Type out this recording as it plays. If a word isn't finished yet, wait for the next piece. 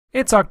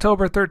It's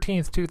October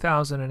 13th,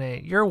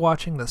 2008. You're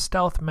watching the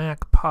Stealth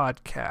Mac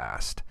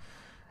Podcast.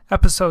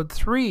 Episode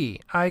 3,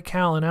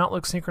 iCal and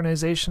Outlook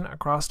Synchronization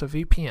across a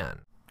VPN.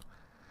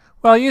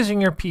 While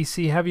using your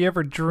PC, have you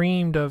ever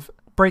dreamed of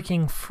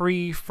breaking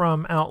free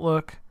from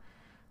Outlook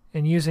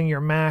and using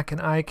your Mac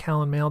and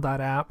iCal and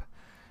Mail.app?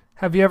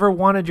 Have you ever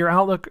wanted your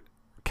Outlook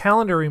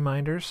calendar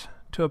reminders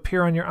to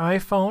appear on your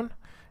iPhone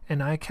and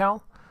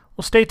iCal?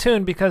 Well, stay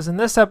tuned because in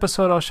this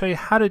episode I'll show you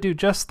how to do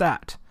just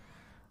that.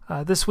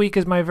 This week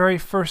is my very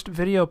first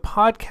video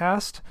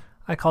podcast.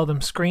 I call them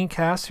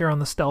screencasts here on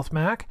the Stealth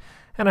Mac,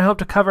 and I hope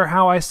to cover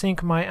how I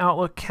sync my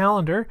Outlook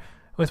calendar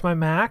with my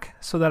Mac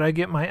so that I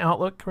get my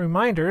Outlook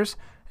reminders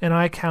in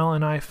iCal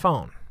and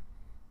iPhone.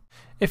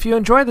 If you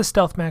enjoy the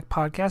Stealth Mac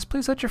podcast,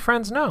 please let your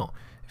friends know.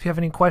 If you have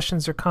any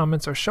questions or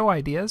comments or show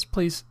ideas,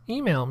 please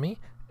email me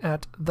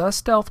at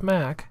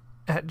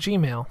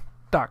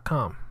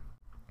thestealthmac@gmail.com.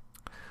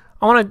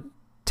 I want to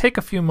take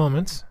a few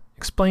moments,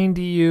 explain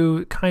to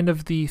you kind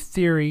of the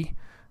theory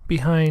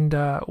behind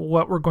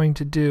what we're going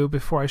to do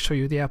before I show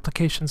you the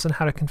applications and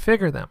how to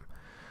configure them.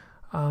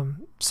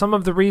 Some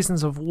of the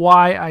reasons of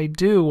why I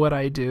do what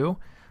I do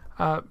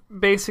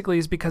basically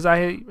is because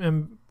I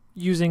am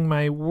using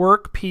my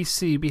work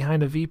PC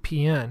behind a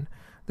VPN.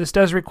 This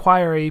does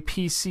require a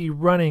PC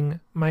running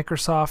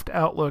Microsoft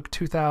Outlook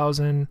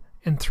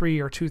 2003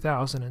 or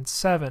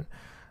 2007.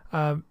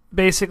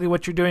 Basically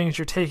what you're doing is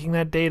you're taking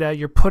that data,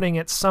 you're putting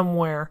it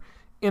somewhere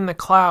in the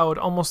cloud,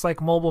 almost like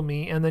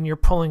MobileMe, and then you're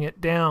pulling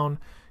it down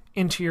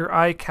into your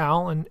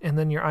iCal, and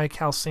then your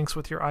iCal syncs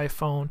with your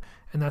iPhone,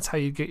 and that's how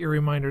you get your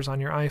reminders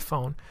on your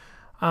iPhone.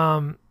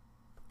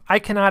 I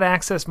cannot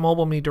access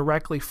MobileMe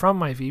directly from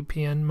my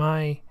VPN.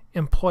 My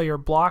employer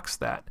blocks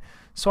that.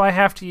 So I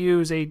have to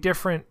use a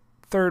different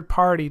third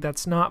party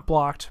that's not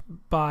blocked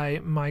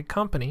by my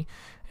company.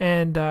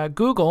 And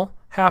Google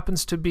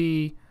happens to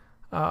be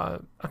a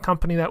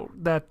company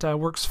that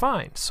works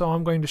fine. So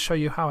I'm going to show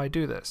you how I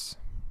do this.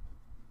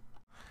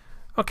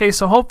 Okay,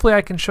 so hopefully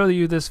I can show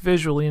you this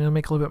visually and it'll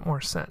make a little bit more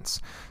sense.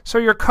 So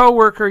your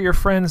coworker, your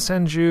friend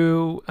sends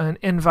you an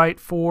invite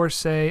for,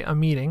 say, a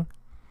meeting,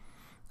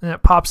 and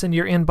it pops into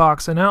your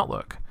inbox in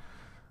Outlook.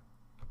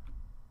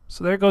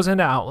 So there it goes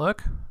into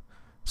Outlook.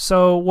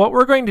 So what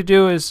we're going to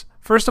do is,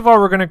 first of all,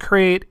 we're going to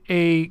create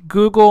a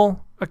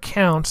Google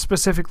account,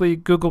 specifically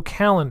Google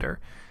Calendar.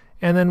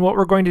 And then what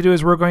we're going to do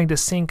is we're going to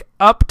sync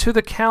up to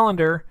the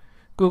calendar,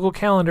 Google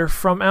Calendar,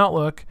 from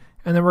Outlook.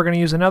 And then we're going to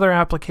use another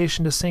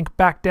application to sync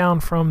back down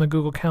from the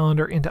Google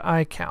Calendar into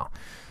iCal.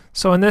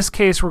 So in this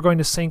case, we're going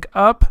to sync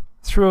up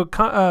through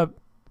a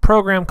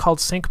program called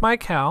Sync My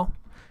Cal,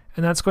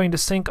 and that's going to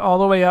sync all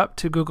the way up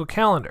to Google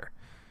Calendar.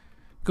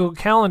 Google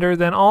Calendar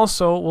then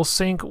also will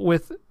sync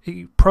with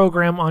a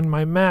program on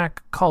my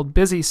Mac called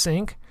Busy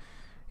Sync,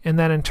 and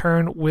that in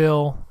turn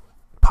will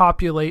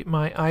populate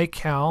my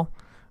iCal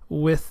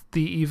with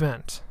the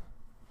event.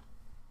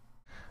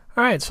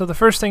 Alright, so the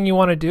first thing you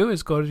want to do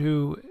is go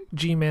to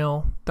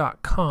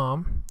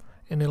gmail.com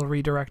and it'll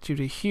redirect you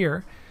to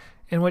here.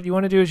 And what you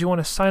want to do is you want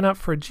to sign up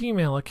for a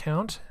Gmail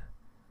account.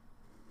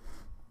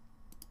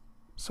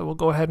 So we'll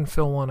go ahead and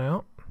fill one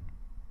out.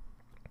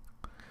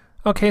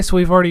 Okay, so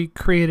we've already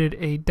created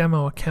a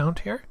demo account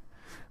here.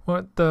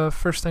 What the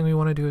first thing we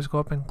want to do is go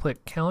up and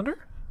click Calendar.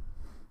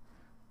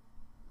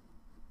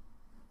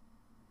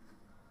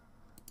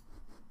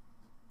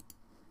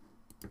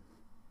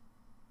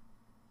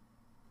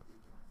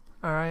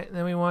 Alright,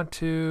 then we want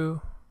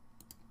to,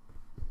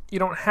 you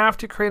don't have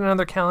to create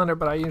another calendar,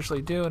 but I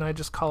usually do, and I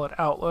just call it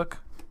Outlook.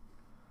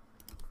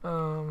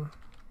 Alright.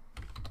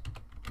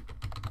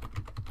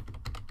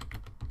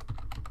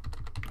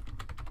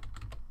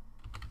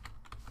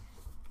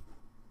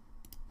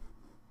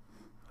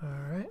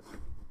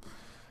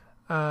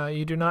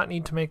 You do not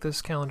need to make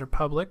this calendar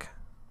public.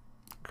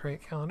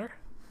 Create calendar.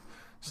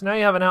 So now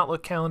you have an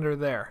Outlook calendar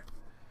there.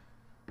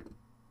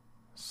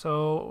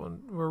 So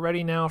we're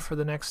ready now for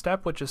the next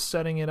step, which is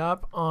setting it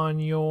up on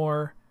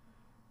your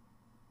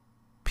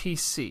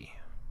PC.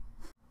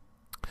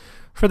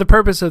 For the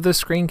purpose of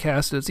this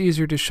screencast, it's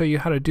easier to show you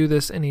how to do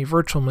this in a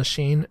virtual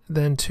machine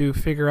than to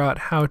figure out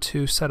how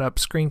to set up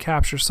screen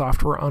capture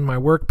software on my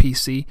work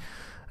PC.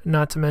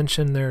 Not to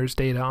mention there's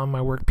data on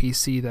my work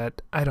PC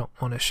that I don't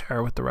want to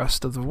share with the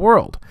rest of the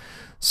world.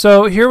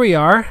 So here we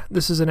are.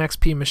 This is an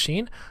XP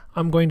machine.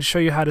 I'm going to show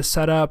you how to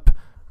set up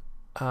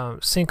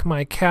Sync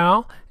My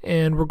Cal,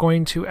 and we're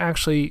going to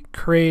actually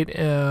create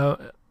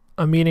a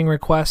meeting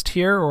request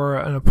here or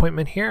an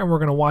appointment here, and we're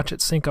going to watch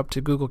it sync up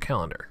to Google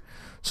Calendar.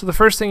 So the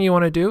first thing you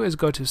want to do is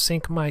go to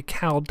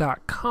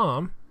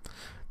syncmycal.com.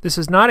 This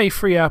is not a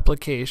free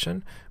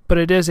application, but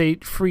it is a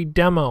free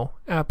demo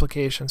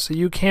application, so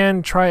you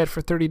can try it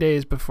for 30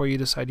 days before you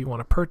decide you want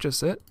to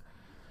purchase it.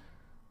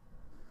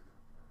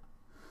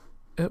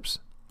 Oops.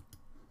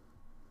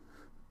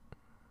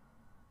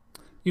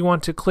 You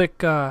want to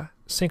click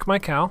Sync My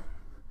Cal,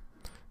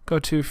 go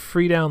to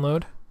free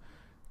download,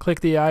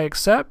 click the I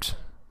accept,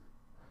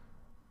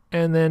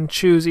 and then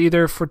choose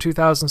either for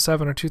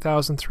 2007 or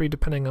 2003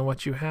 depending on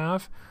what you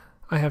have.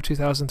 I have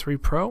 2003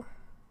 Pro.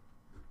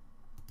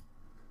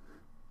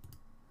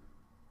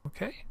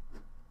 OK.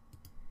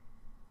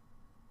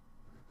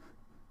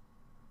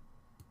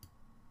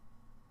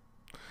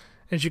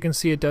 As you can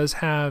see, it does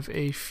have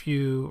a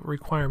few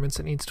requirements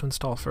it needs to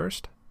install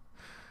first.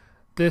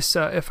 This,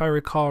 if I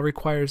recall,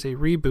 requires a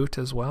reboot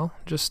as well,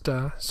 just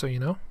so you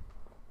know.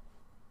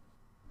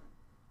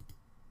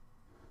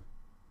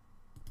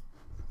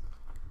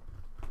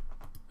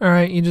 All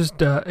right, you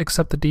just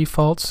accept the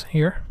defaults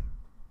here.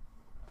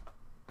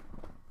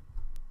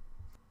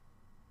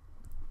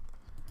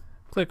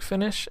 Click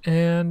Finish,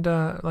 and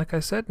like I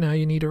said, now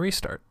you need a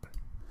restart.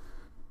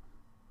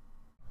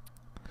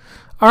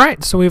 All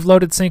right, so we've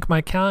loaded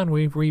SyncMyCal and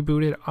we've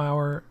rebooted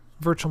our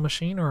virtual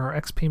machine or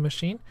our XP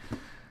machine.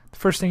 The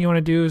first thing you want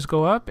to do is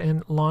go up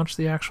and launch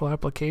the actual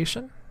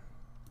application.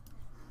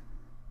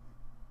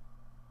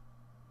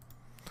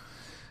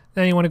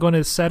 Then you want to go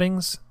into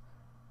Settings,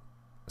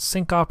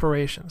 Sync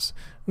Operations.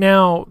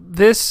 Now,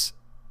 this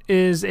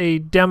is a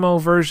demo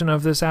version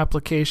of this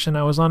application.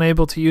 I was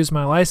unable to use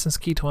my license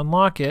key to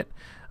unlock it.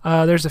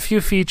 There's a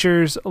few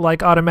features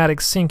like automatic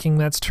syncing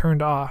that's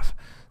turned off.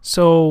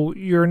 So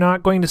you're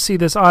not going to see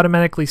this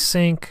automatically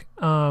sync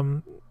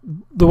the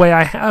way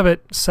I have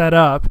it set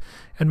up,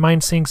 and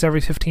mine syncs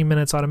every 15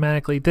 minutes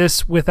automatically.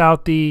 This,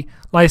 without the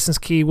license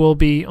key, will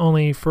be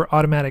only for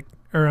automatic,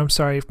 or I'm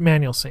sorry,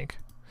 manual sync.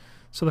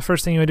 So the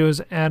first thing you would do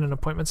is add an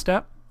appointment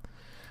step.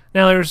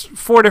 Now there's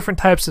 4 different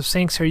types of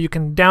syncs here. You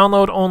can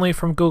download only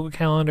from Google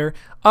Calendar,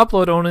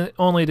 upload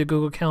only to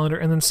Google Calendar,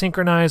 and then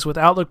synchronize with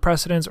Outlook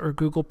precedents or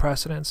Google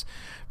precedents.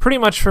 Pretty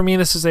much for me,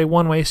 this is a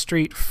one-way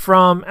street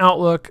from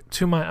Outlook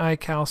to my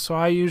iCal, so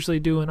I usually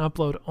do an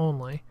upload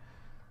only.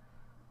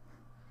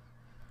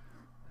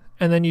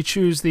 And then you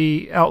choose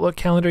the Outlook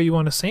calendar you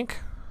want to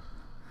sync.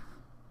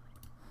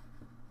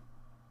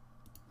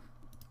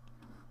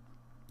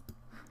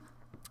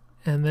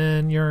 And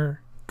then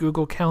your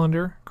Google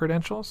Calendar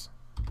credentials.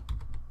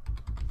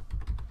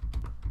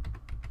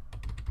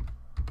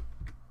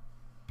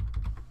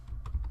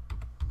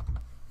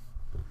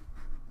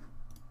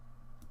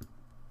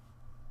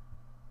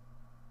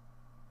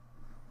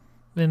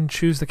 Then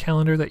choose the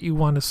calendar that you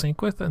want to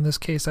sync with. In this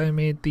case, I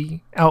made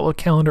the Outlook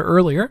calendar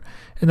earlier,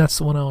 and that's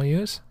the one I'll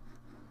use.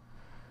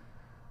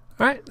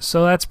 All right,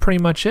 so that's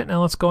pretty much it.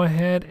 Now let's go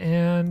ahead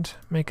and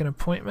make an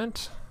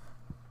appointment.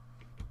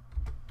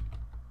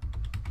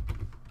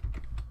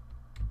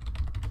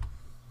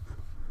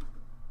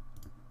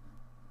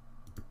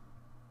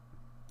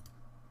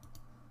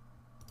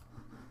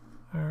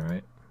 All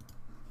right.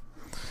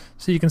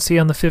 So you can see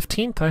on the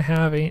 15th, I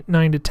have a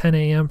 9 to 10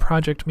 a.m.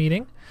 project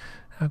meeting.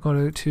 I'll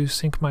go to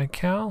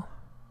SyncMyCal,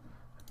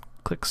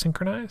 click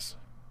Synchronize,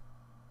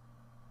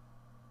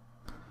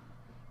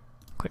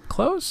 click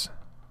Close,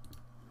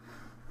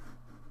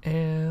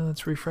 and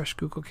let's refresh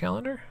Google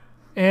Calendar,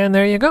 and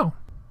there you go.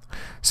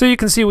 So you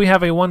can see we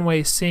have a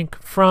one-way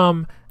sync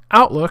from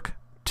Outlook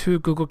to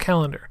Google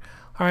Calendar.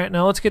 All right,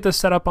 now let's get this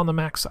set up on the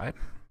Mac side.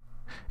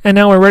 And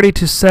now we're ready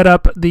to set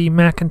up the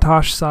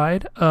Macintosh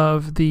side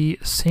of the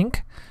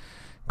sync.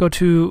 Go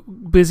to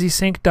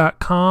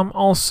busysync.com.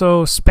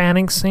 Also,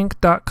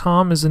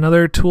 spanningsync.com is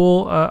another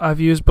tool I've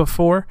used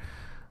before.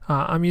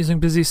 I'm using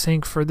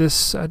BusySync for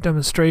this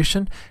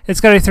demonstration. It's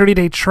got a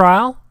 30-day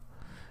trial.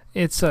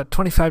 It's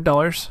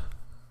 $25.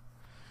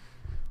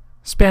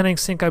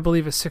 SpanningsYnc, I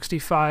believe, is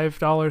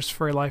 $65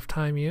 for a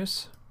lifetime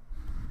use.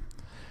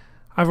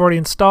 I've already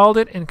installed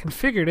it and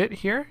configured it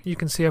here. You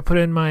can see I put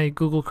in my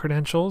Google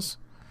credentials.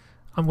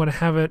 I'm going to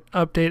have it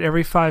update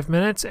every 5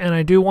 minutes, and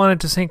I do want it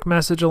to sync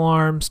message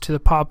alarms to the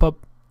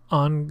pop-up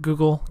on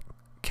Google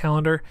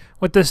Calendar.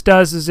 What this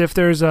does is if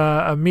there's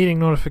a meeting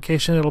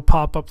notification, it'll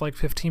pop up like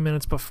 15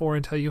 minutes before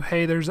and tell you,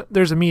 hey,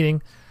 there's a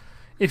meeting.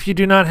 If you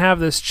do not have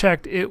this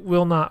checked, it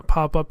will not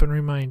pop up and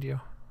remind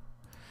you.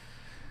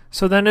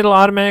 So then it'll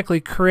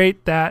automatically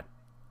create that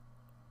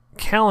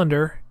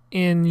calendar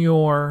in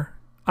your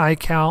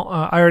iCal.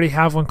 I already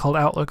have one called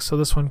Outlook, so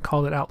this one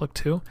called it Outlook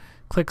 2.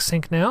 Click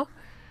Sync Now.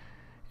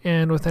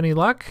 And with any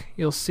luck,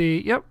 you'll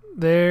see, yep,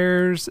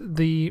 there's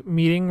the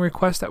meeting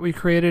request that we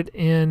created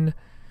in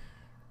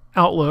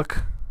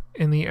Outlook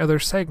in the other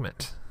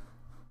segment.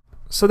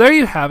 So there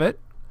you have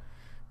it,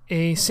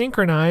 a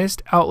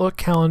synchronized Outlook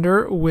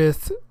calendar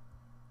with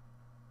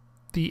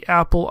the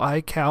Apple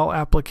iCal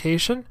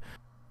application.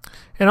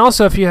 And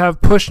also, if you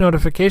have push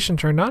notification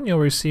turned on, you'll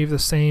receive the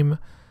same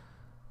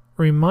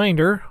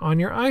reminder on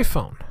your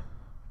iPhone.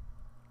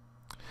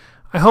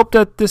 I hope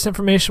that this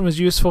information was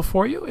useful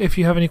for you. If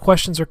you have any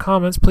questions or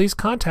comments, please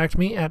contact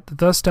me at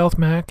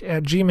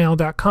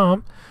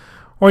thestealthmac@gmail.com,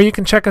 or you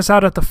can check us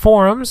out at the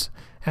forums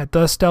at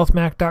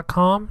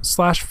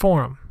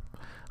thestealthmac.com/forum.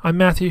 I'm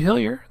Matthew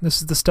Hillier.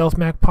 This is the Stealth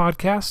Mac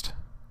Podcast.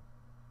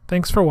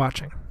 Thanks for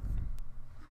watching.